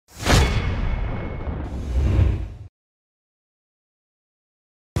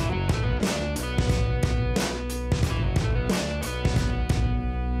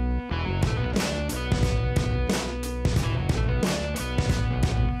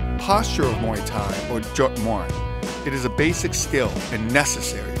posture of Muay Thai, or Jot Muay. It is a basic skill and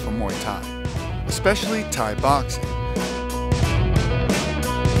necessary for Muay Thai, especially Thai boxing.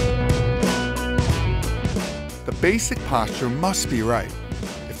 The basic posture must be right.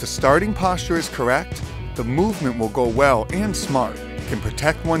 If the starting posture is correct, the movement will go well and smart, can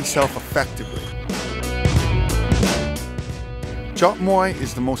protect oneself effectively. Jot Muay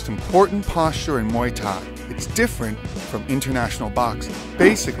is the most important posture in Muay Thai. It's different from international boxing.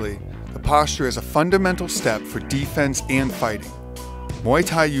 Basically, the posture is a fundamental step for defense and fighting. Muay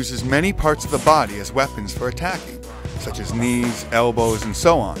Thai uses many parts of the body as weapons for attacking, such as knees, elbows, and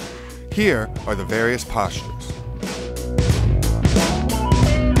so on. Here are the various postures.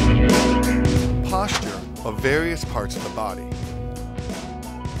 Posture of various parts of the body.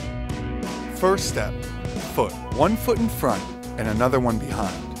 First step, foot. One foot in front and another one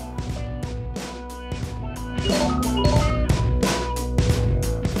behind.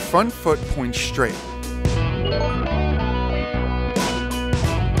 Front foot points straight.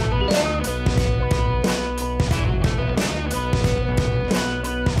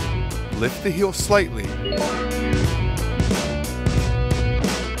 Lift the heel slightly.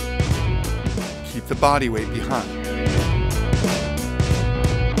 Keep the body weight behind.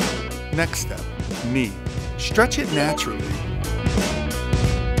 Next step, knee. Stretch it naturally.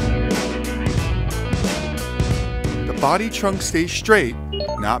 The body trunk stays straight,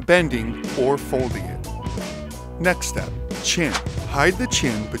 not bending or folding it. Next step, chin. Hide the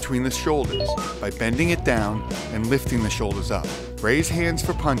chin between the shoulders by bending it down and lifting the shoulders up. Raise hands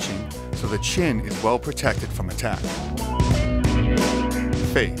for punching so the chin is well protected from attack.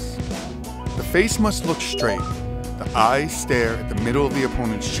 Face. The face must look straight. The eyes stare at the middle of the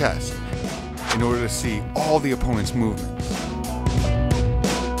opponent's chest in order to see all the opponent's movements.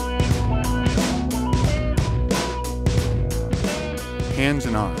 Hands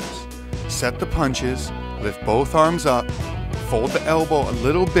and arms. Set the punches, lift both arms up, fold the elbow a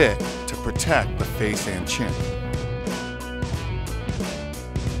little bit to protect the face and chin.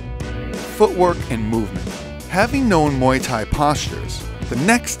 Footwork and movement. Having known Muay Thai postures, the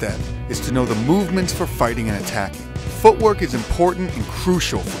next step is to know the movements for fighting and attacking. Footwork is important and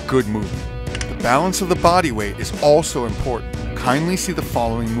crucial for good movement. The balance of the body weight is also important. Kindly see the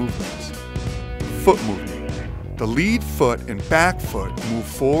following movements. Foot movement. The lead foot and back foot move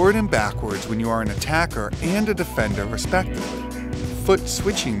forward and backwards when you are an attacker and a defender respectively. Foot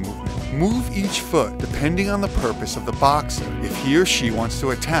switching movement. Move each foot depending on the purpose of the boxer if he or she wants to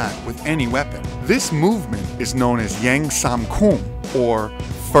attack with any weapon. This movement is known as Yang Sam Kung, or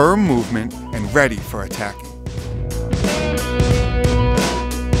firm movement and ready for attacking.